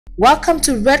Welcome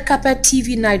to Red Carpet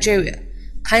TV Nigeria.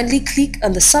 Kindly click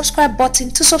on the subscribe button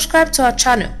to subscribe to our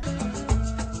channel.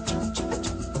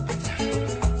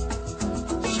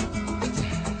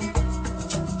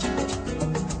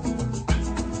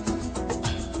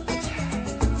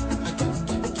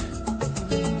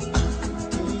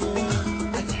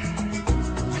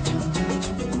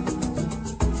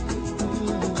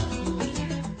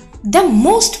 The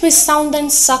most resounding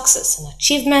success and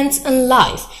achievements in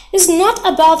life is not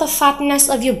about the fatness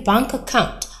of your bank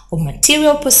account or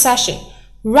material possession.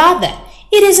 Rather,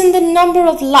 it is in the number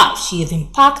of lives you have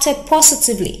impacted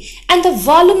positively and the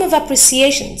volume of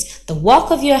appreciations the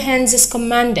work of your hands is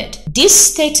commanded.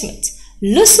 This statement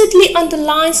lucidly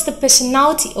underlines the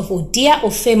personality of Odia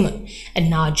Ofeimun, a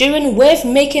Nigerian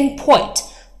wave-making poet,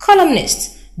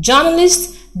 columnist,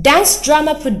 journalist, dance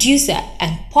drama producer,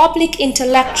 and public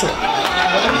intellectual.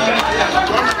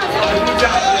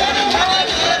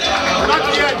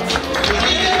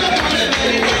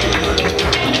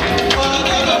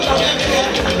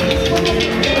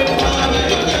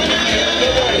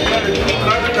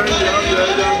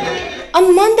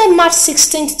 On Monday, March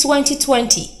 16,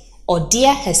 2020,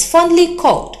 Odia has fondly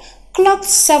clocked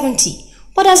 70,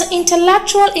 but as an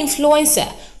intellectual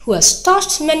influencer who has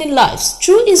touched many lives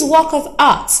through his work of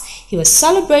arts, he was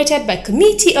celebrated by a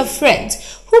committee of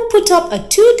friends who put up a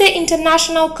 2-day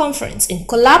international conference in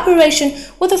collaboration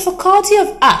with the Faculty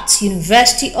of Arts,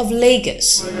 University of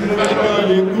Lagos.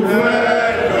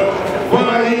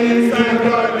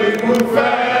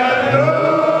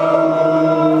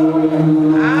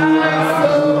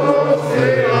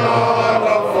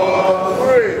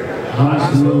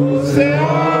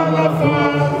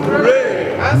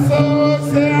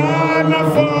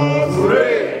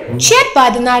 Chaired by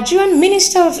the Nigerian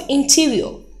Minister of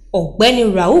Interior,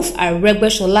 Ogbeni Rauf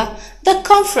Aregbesola, the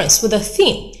conference with the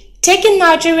theme, Taking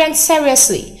Nigerians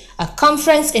Seriously, a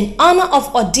conference in honor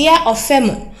of Odia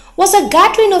Ofeimun, was a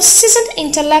gathering of seasoned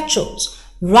intellectuals,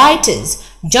 writers,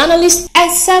 journalists,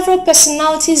 and several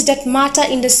personalities that matter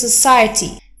in the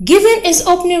society. Giving his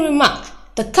opening remark,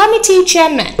 the committee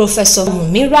chairman, Professor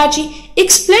Mumiraji,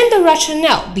 explained the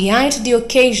rationale behind the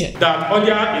occasion. That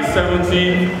Odia is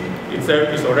 70 itself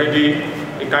is already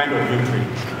a kind of victory.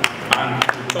 And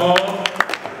we thought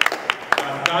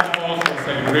that calls for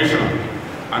celebration.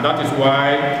 And that is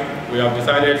why we have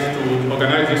decided to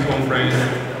organize this conference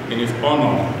in his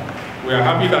honor. We are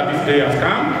happy that this day has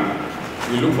come.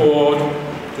 We look forward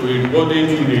to a rewarding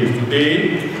 2 days,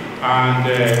 today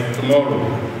and tomorrow.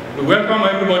 We welcome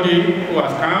everybody who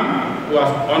has come, who has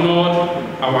honored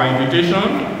our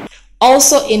invitation.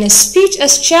 Also in a speech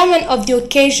as chairman of the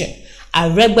occasion,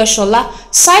 Aregbesola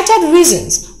cited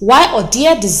reasons why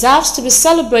Odia deserves to be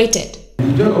celebrated.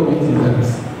 The joy of it is that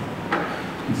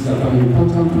it's an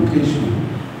important occasion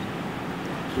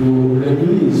to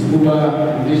reminisce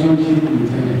over relationship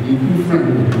with a good friend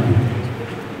of mine,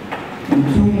 with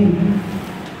whom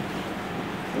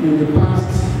in the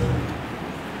past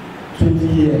 20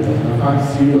 years I've had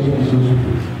serious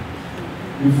relationships.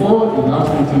 Before the last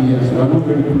 20 years, we are not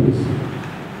very close.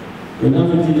 The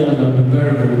last 20 years have been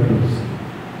very, very close.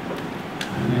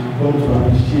 And I have come to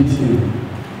appreciate him.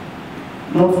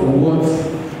 Not for what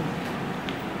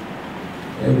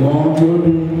Egon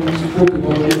spoke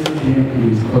about yesterday in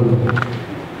his column.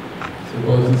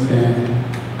 Because it's an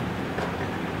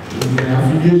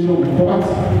affiliation with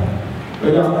poverty,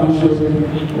 whether consciously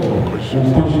or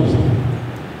unconsciously.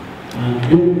 And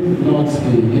being not a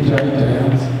literary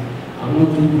giant, I'm not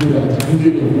too good at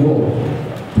using the word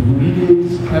to really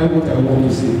describe what I want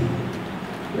to say.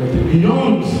 But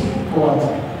beyond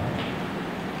poverty,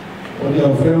 Odia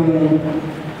Ofeimun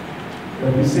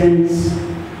represents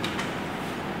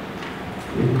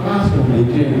a class of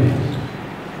Nigerians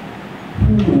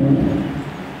who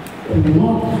could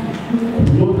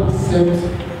not accept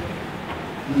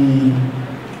the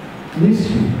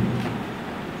mystery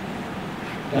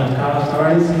that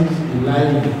characterizes the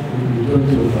life of the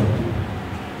majority of our people.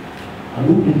 And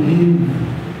who believe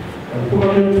that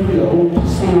probably through their own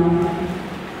personal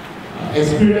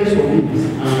experience of it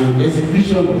and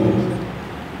exhibition of it,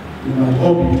 you might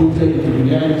all be rooted into the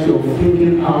reality of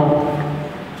thinking how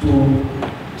to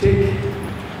take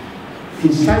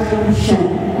incisive sum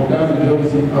of that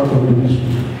majority out of the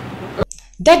mystery.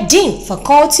 The Dean,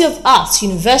 Faculty of Arts,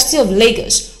 University of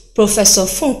Lagos, Professor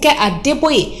Funke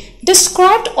Adeboye,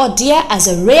 described Odia as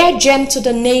a rare gem to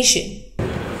the nation.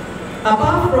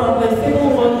 Apart from the civil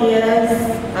war years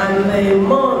and the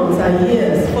months and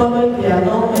years following the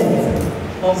annulment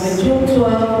of the June 12,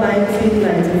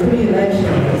 1993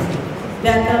 elections,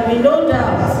 there can be no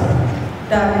doubt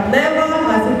that never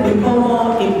has it become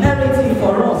more imperative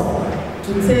for us to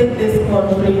to take this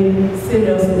country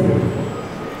seriously.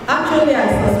 Actually, I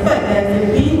suspect there's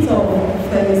a bit of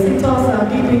felicitous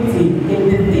ambiguity in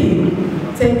the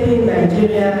theme, taking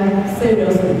Nigeria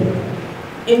seriously.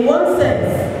 In one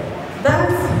sense,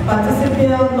 that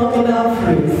participial nominal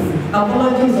phrase,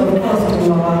 apologies of course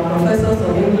to our professors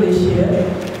of English here,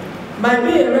 might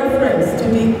be a reference to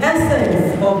the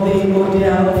essence of the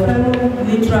Odia Ofeimun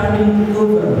literary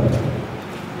novel.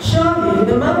 Surely,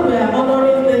 the man we are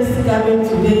honoring this gathering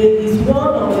today is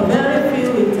one of the very few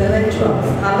intellectuals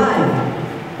alive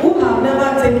who have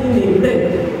never taken a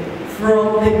break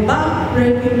from the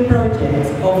back-breaking project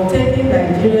of taking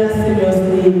Nigeria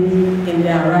seriously in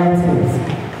their writings.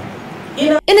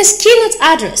 In his keynote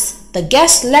address, the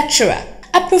guest lecturer,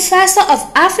 a professor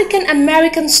of African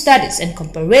American Studies and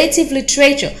Comparative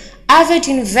Literature, Harvard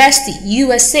University,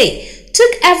 USA,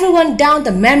 took everyone down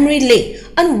the memory lane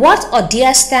on what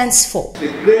Odia stands for. It's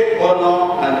a great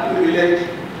honor and privilege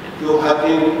to have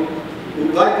been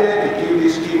invited to give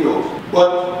this keynote.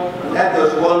 But let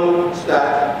us one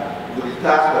start with the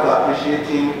task of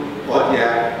appreciating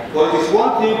Odia. But it's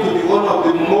one thing to be one of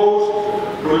the most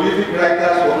prolific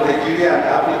writers of Nigeria and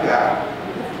Africa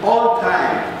all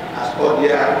time, as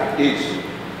Odia is,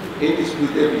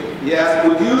 indisputably. He has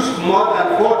produced more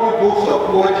than 40 books of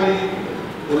poetry,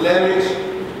 polemics,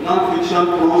 non-fiction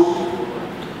prose,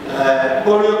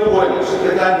 choreo poems,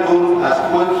 better known as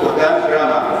poems for dance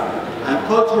drama, and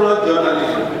cultural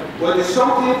journalism. But it's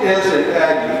something else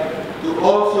entirely to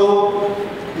also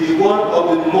be one of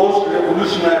the most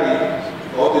revolutionary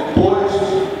of the poets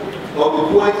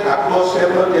across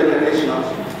several generations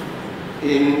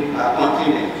in our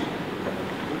continent.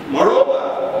 Moreover,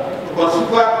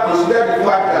 consider the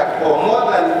fact that for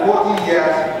more than 40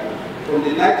 years, from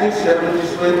the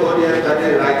 1970s when Odia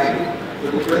started writing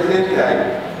to the present time,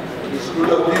 his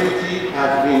productivity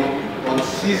has been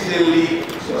unceasingly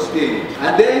sustained.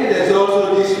 And then there's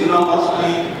also this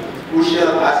enormously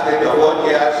crucial aspect of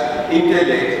Odia's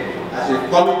intellect as a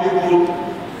formidable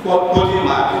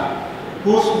polymath,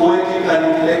 whose poetic and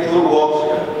intellectual works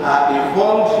are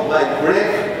informed by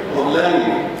breadth of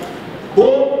learning,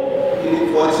 both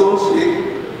for its own sake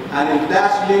and in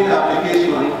dazzling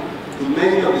application to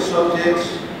many of the subjects,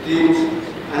 themes,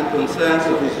 and concerns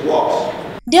of his works.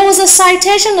 There was a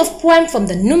citation of poem from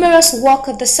the numerous work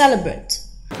of the celebrant.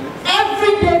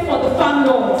 Every day for the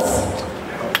farmlords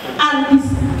and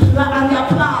their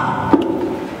plow,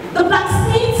 the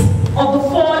blacksmith of the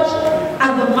forge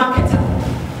and the marketer.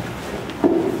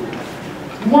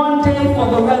 One day for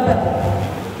the rebel.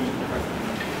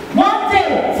 One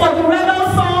day for the rebel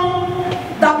song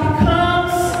that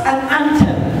becomes an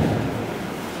anthem.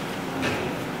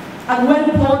 And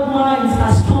when blood minds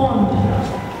are stormed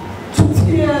to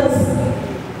tears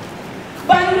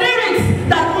by lyrics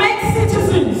that make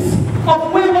citizens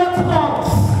of wayward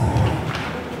thoughts.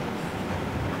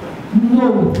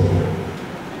 No.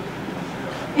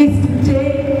 It's the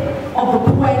day of the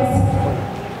poet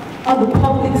on the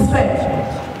public sphere.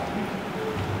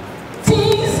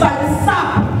 Teased by the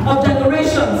sap of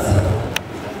generations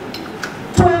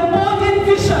to embody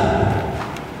vision.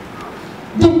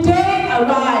 The day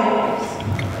arrives.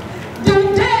 The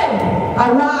day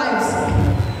arrives.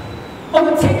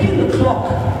 Overtaking the clock.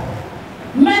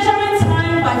 Measuring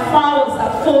time by flowers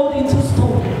that fold into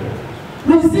stone.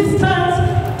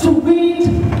 Resistant to wind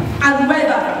and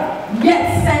weather,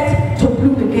 yet set to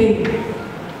bloom again.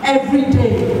 Every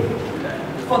day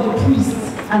for the priest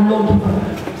and lawgiver.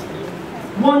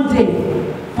 One day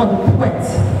for the poet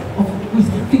of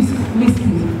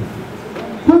mystery,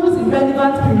 whose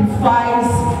irrelevance purifies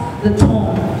the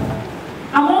tongue.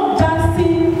 Among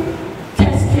dancing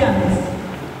thespians,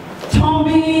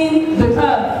 tumbling the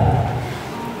earth,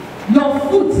 your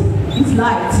foot is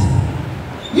light.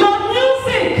 Your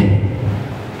music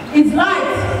is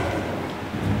light.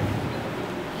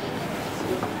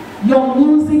 Your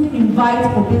music invites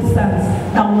obeisance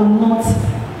that will not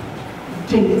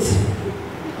date.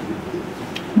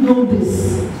 Know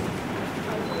this.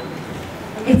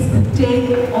 It's the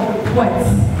day of the poets,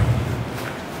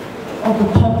 of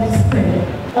the public square.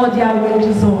 Odia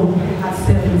rages on at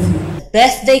 70. The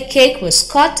birthday cake was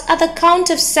cut at the count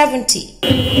of 70.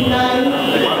 69,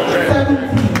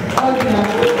 70, Odia.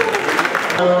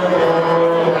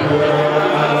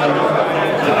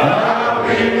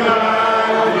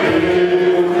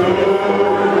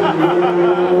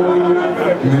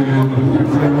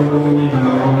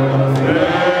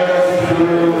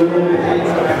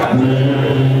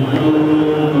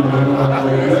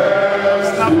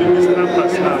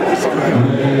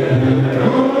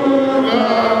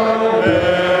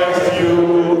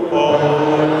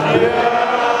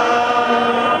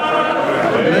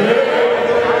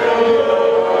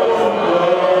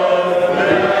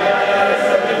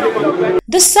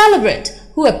 celebrant,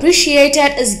 who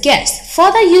appreciated his guest,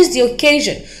 further used the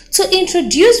occasion to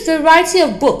introduce a variety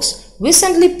of books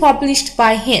recently published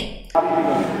by him.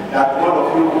 That all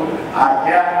of you are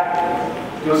here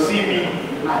to see me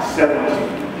at 70.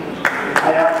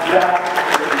 I am here.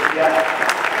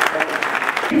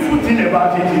 The beautiful thing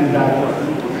about it is that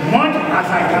much as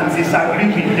I can disagree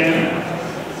with them,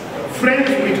 friends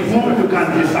with whom you can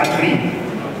disagree,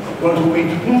 but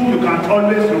with whom you can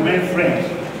always remain friends,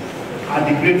 are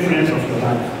the great friends of your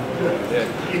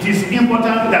life. It is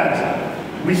important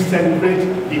that we celebrate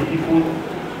the people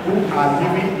who are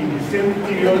living in the same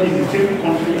period, in the same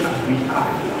country as we are.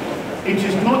 It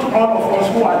is not all of us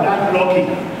who are that lucky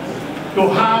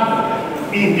to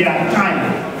have in their time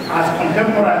as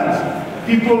contemporaries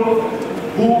people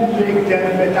who make them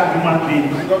better human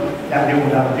beings than they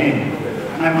would have been.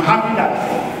 And I'm happy that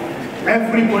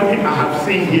everybody I have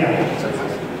seen here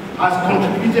has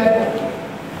contributed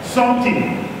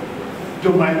something to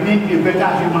my being a better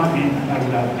human being than I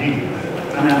would have been.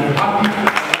 And I'm happy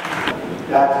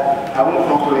that I won't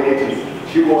come to anything.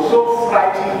 She was so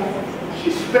frightened. She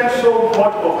spent so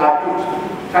much of her youth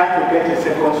trying to get a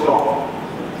second son.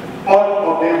 All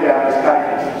of them were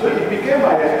miscarriages. So it became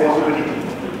my responsibility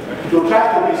to try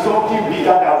to be something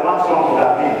bigger than one son would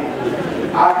have been.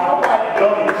 I not quite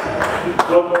done it.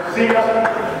 So seriously,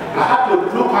 I had to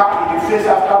look her in the face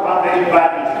after one very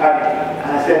bad miscarriage.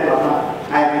 And I said, Mama,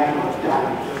 I will not die.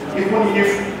 Even if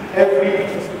every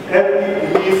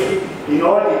leaf in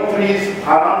all the trees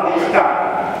around this town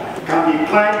can be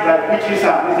climbed by witches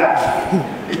and wizards,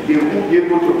 they won't be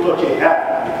able to touch a hair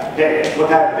there.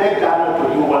 But I beg her not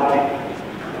to do one thing.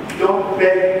 Don't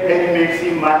beg any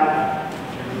medicine man.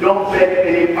 Don't beg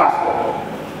any pastor.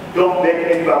 Don't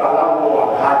beg any babalawo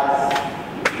or haji,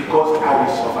 because I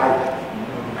will survive.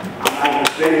 And I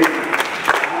will very,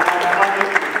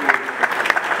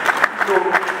 so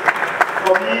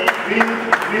for me,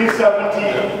 being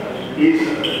 70 is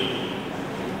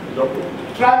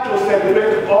try to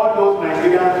celebrate all those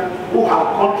Nigerians who have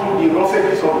gone through the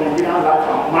roughness of Nigerian life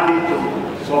and managed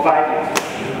to survive it.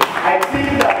 I think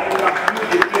that we can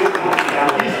use the place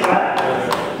and this man,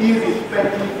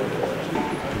 irrespective.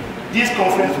 This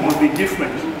conference must be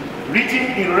different. Written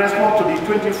in response to the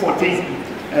 2014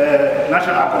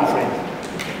 National Conference,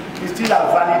 is still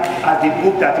as valid as the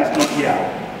book that is not here,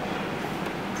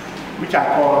 which I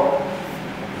call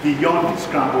Beyond the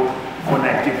Scramble for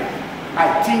Nigeria.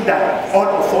 I think that all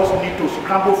of us need to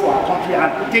scramble for our country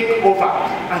and take over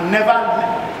and never.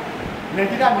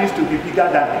 Nigeria needs to be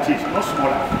bigger than it is, not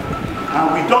smaller.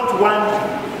 And we don't want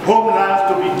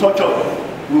homelands to be tortured.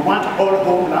 We want all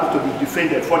homelands to be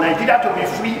defended. For Nigeria to be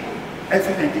free,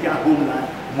 every Nigerian homeland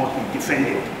must be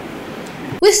defended.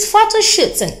 With photo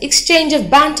shoots and exchange of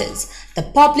banters, the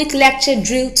public lecture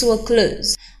drew to a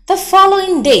close. The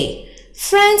following day,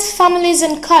 friends, families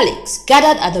and colleagues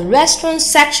gathered at the restaurant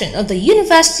section of the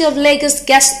University of Lagos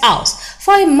guest house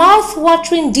for a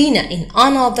mouth-watering dinner in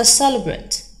honor of the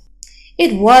celebrant.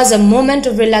 It was a moment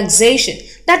of relaxation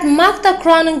that marked the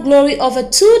crowning glory of a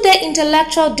two-day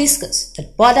intellectual discourse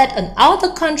that bordered on how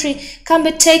the country can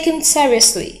be taken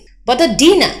seriously. But the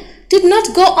dinner did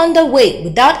not go underway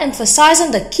without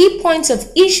emphasizing the key points of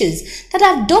issues that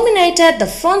have dominated the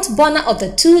front burner of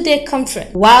the two-day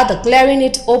conference. While declaring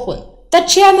it open, the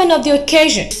chairman of the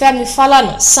occasion, Femi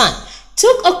Falana's son,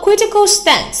 took a critical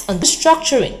stance on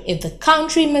restructuring if the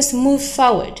country must move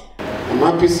forward. I'm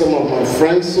happy some of my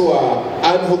friends who are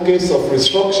advocates of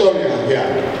restructuring are here.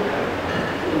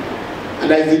 And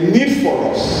there is a need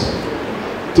for us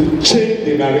to change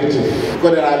the narrative,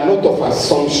 because there are a lot of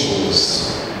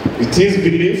assumptions. It is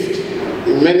believed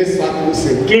in many circles,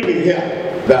 including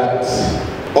here, that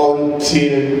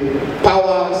until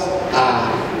powers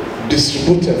are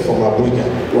distributed from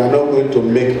Abuja, we are not going to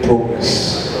make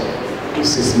progress.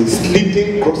 This is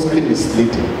misleading, grossly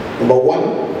misleading. Number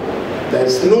one, there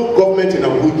is no government in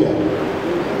Abuja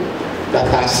that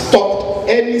has stopped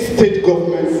any state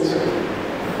government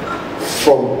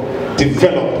from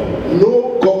developing.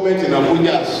 No government in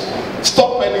Abuja has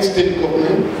stopped any state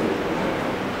government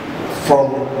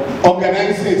from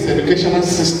organizing its educational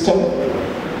system,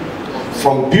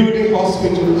 from building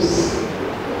hospitals,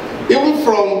 even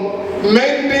from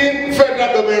mending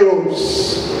federal government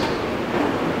roads.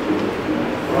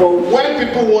 But when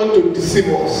people want to deceive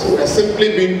us, we are simply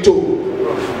being told,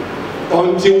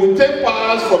 until we take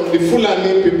powers from the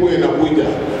Fulani people in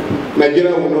Abuja,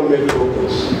 Nigeria will not make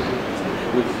progress.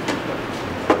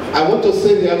 I want to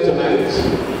say here tonight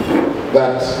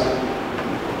that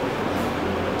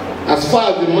as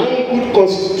far as the manhood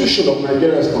constitution of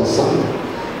Nigeria is concerned,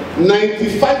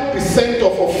 95%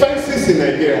 of offenses in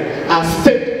Nigeria are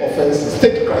state offenses. offense is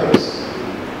state crimes.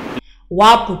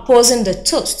 While proposing the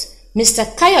toast, Mr.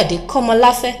 Kayode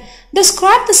Komolafe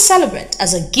described the celebrant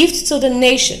as a gift to the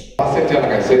nation. Asset, like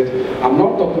I said, I'm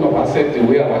not talking of asset the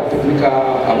way our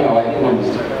our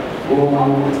economists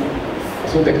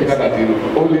so technical that they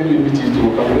only limit it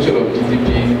to calculation of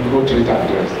GDP, growth rate, and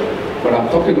the rest. But I'm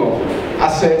talking of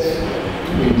assets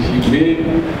in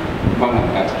humane manner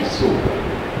that is so.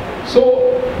 So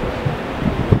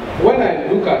when I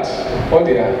look at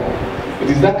Odia, it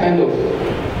is that kind of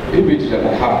image that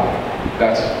I have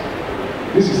that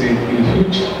this is a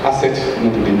huge asset to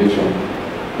the nation.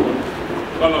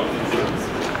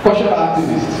 Cultural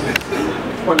activist,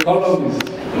 columnist,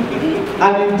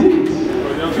 and indeed,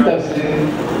 that's a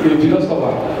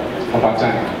philosopher of our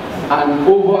time, and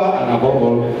over and above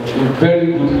all, a very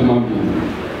good human being.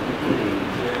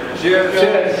 Cheers!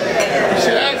 Cheers!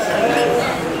 Cheers!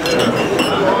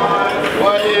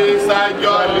 What is a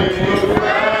jolly good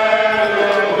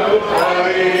fellow?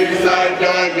 What is a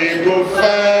jolly good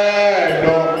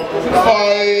fellow?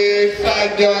 What is a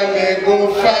jolly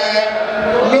good fellow?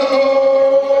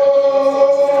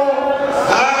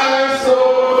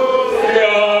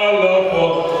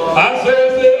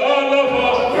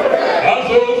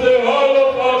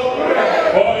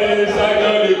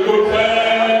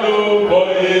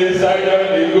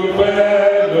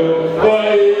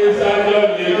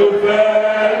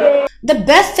 The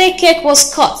birthday cake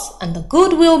was cut and the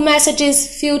goodwill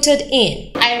messages filtered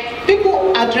in.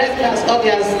 People addressed me as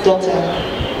Odia's daughter.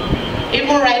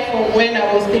 Even right from when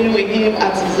I was staying with him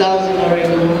at his house in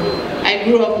Oregon. I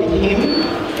grew up with him.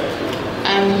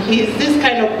 And he's this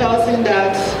kind of person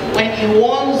that when he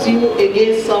warns you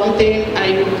against something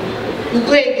and you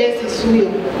go against his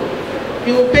will,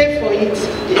 he will pay for it.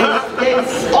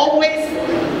 There's always,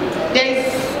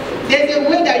 there's a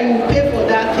way that you will pay for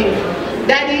that thing.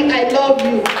 Daddy, I love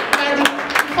you. You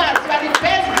are the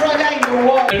best brother in the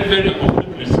world. Very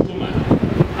uncomfortable man.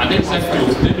 And then said to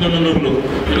no.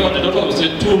 You know, the doctor will say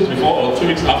 2 weeks before or 2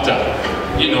 weeks after.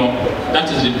 You know, that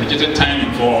is the projected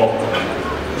timing for.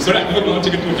 Sorry, I'm not going to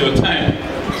take it with your time.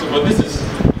 So, but this is,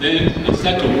 they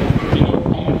said to, you know,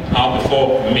 come out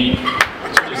before me,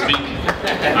 so to speak.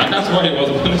 And that's why it was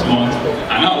born this month,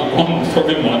 and now it was born the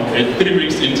following month, a 3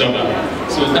 weeks interval.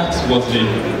 So that was the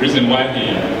reason why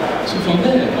he. So from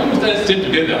there, when we started staying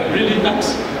together, really that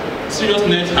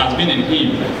seriousness has been in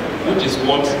him, which is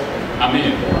what, I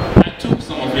mean, I took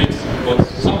some of it, but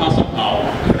somehow,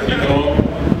 you know,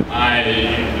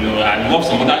 I love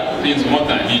some other things more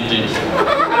than he did.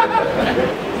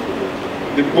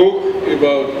 The book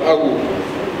about Agu.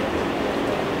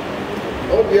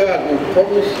 Odia had been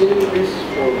promising this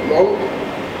for long,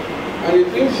 and he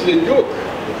thinks it's a joke.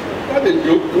 Not a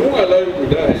joke, don't allow you to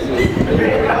die.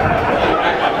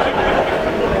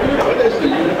 Honestly,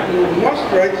 you must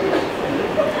write it.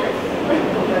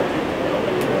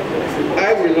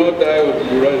 I will not die until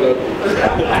you write that book.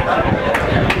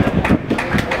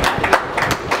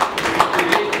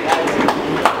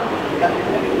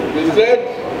 The third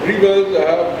grievance I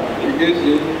have against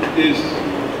him is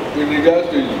with regards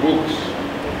to his books.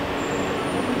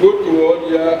 Go to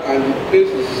Odia and the place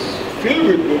is filled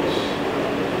with books.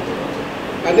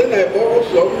 And then I borrow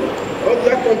some,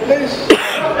 Odia complains.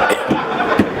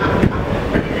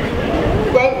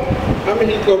 Well, I mean,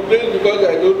 he complains because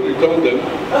I don't return them.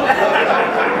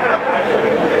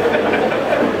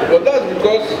 But that's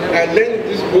because I lend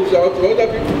these books out to other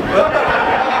people.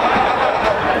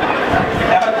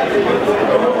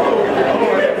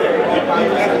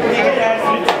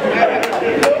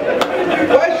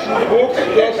 Why should books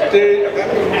just stay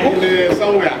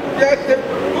somewhere? Yes,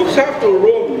 books have to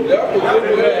roam. They have to go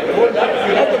to bed.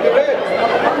 They have to be read.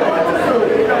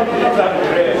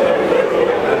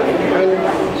 And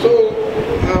so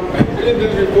I'm doing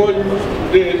this before you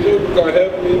today, so you can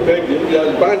help me beg him. He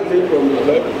has banned me from his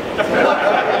life.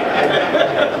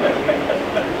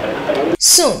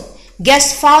 Soon,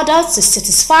 guests filed out to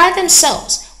satisfy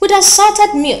themselves with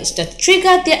assorted meals that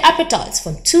triggered their appetites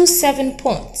from 2 7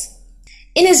 points.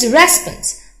 In his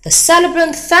response, the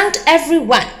celebrant thanked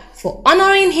everyone for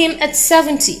honoring him at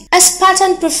 70, a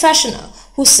Spartan professional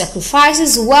who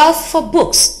sacrifices wealth for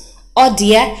books.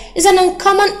 Odia is an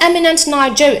uncommon eminent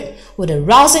Nigerian with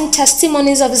arousing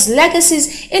testimonies of his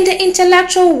legacies in the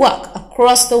intellectual work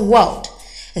across the world.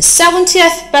 His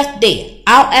 70th birthday,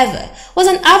 however, was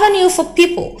an avenue for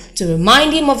people to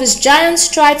remind him of his giant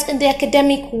strides in the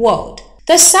academic world.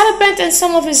 The celebrant and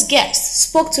some of his guests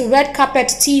spoke to Red Carpet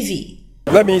TV.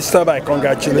 Let me start by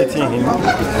congratulating him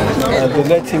and to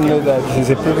let him know that he's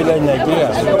a privileged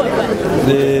Nigerian.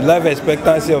 The life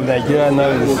expectancy of Nigeria now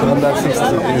is under 60,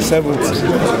 is 70.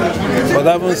 But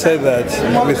having said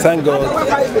that, we thank God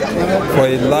for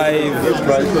a life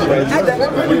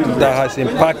that has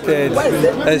impacted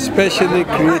especially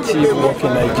creative work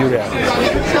in Nigeria.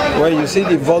 When you see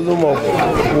the volume of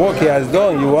work he has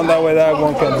done, you wonder whether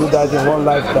one can do that in one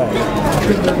lifetime.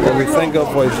 But we thank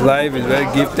God for his life. He's very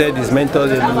gifted. He's mentored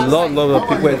a lot of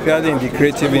people, especially in the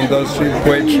creative industry,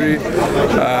 poetry,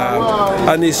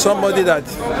 and he's somebody that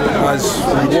has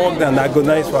worked and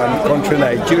agonized for our country,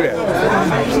 Nigeria.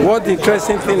 What the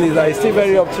interesting thing is that he's still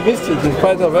very optimistic in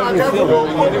spite of everything.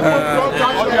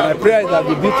 My prayer is that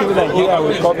the beautiful Nigeria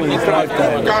will come in his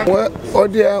lifetime. Well,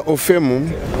 Odia Ofeimun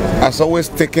has always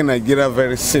taken Nigeria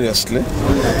very seriously.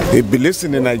 He believes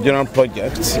in the Nigerian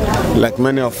project, like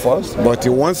many of us, but he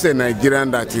wants a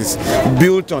Nigerian that is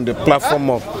built on the platform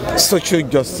of social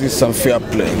justice and fair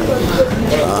play.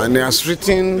 And he has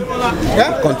written,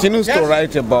 continues to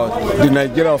write about the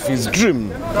Nigeria of his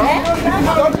dream.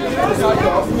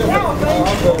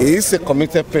 He is a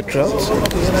committed patriot,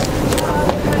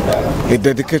 a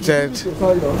dedicated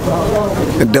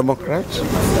Democrat,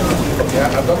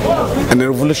 and a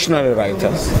revolutionary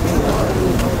writer.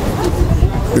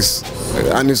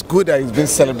 And it's good that it's been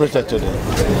celebrated today,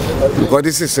 because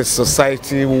this is a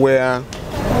society where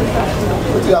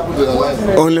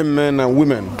only men and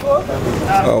women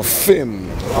of fame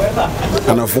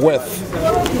and of wealth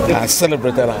are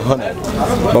celebrated and honored.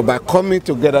 But by coming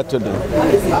together today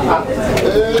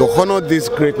to honor this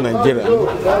great Nigerian,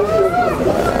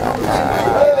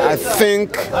 I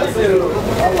think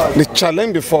the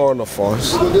challenge before all of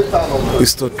us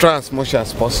is to try as much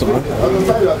as possible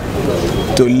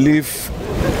to live,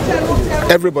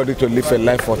 everybody to live a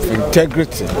life of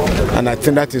integrity. And I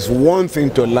think that is one thing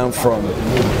to learn from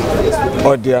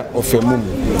Odia Ofeimun.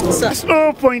 There's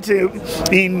no point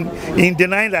in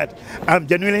denying that I'm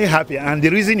genuinely happy, and the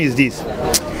reason is this.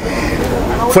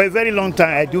 For a very long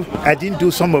time, I didn't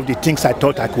do some of the things I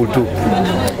thought I could do.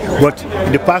 But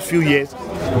in the past few years,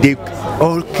 they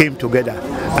all came together.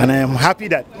 And I am happy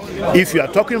that if you are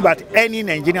talking about any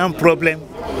Nigerian problem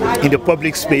in the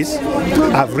public space,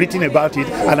 I've written about it,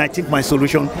 and I think my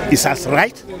solution is as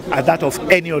right as that of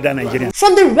any other Nigerian.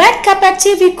 From the Red Carpet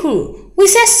TV crew, we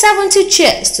say 70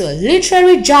 cheers to a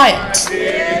literary giant.